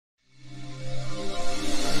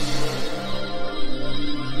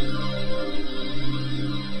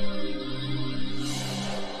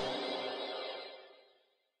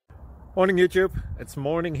Morning YouTube, it's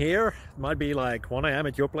morning here. It might be like 1 a.m.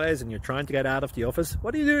 at your place and you're trying to get out of the office.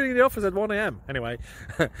 What are you doing in the office at 1 a.m? Anyway,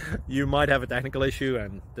 you might have a technical issue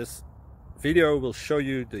and this video will show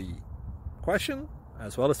you the question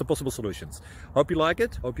as well as the possible solutions. Hope you like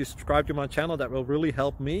it, hope you subscribe to my channel. That will really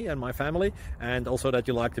help me and my family, and also that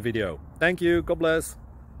you like the video. Thank you, God bless.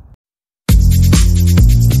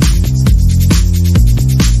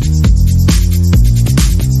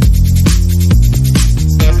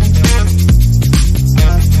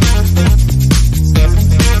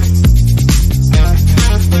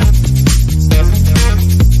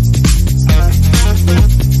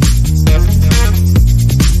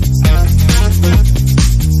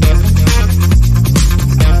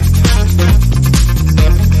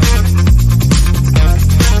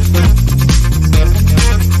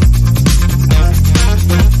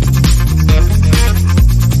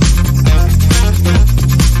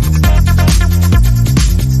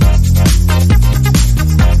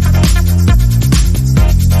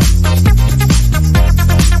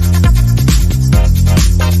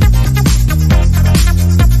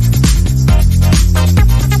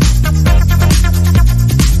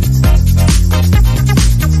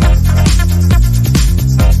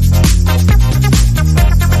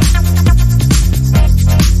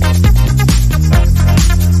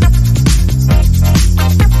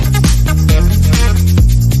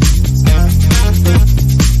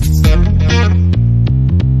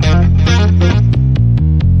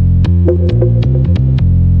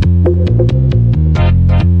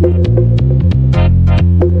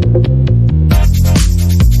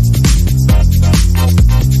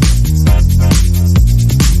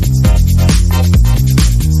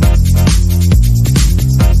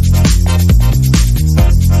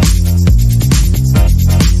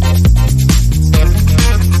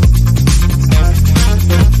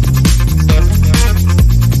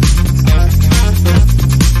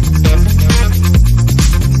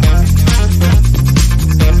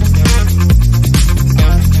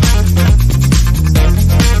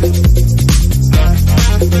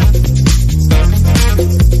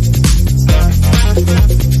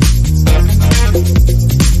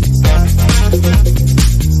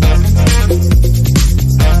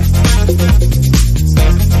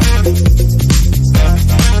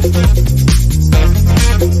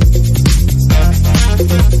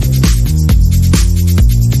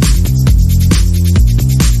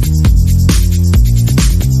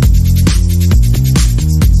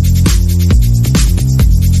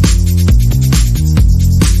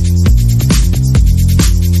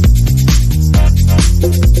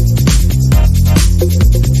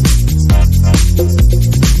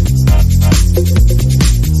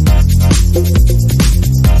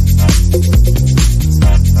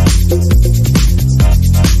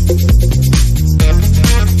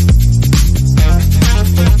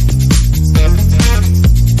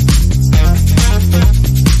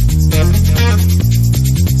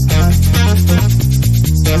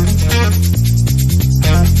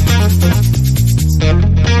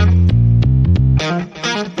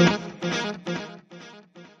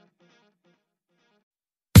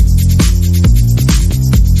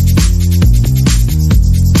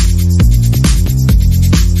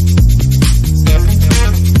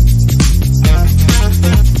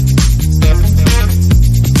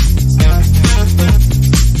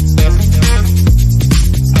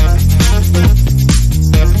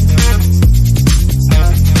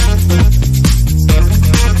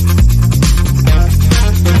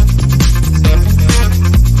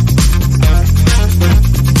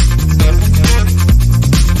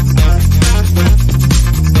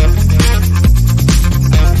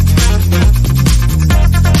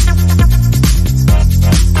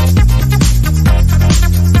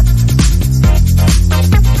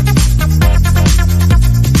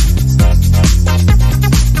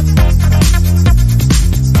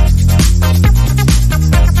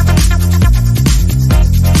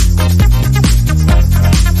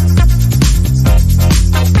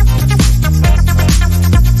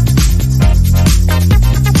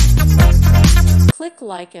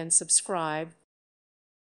 Like and subscribe.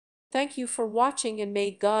 Thank you for watching and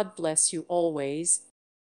may God bless you always.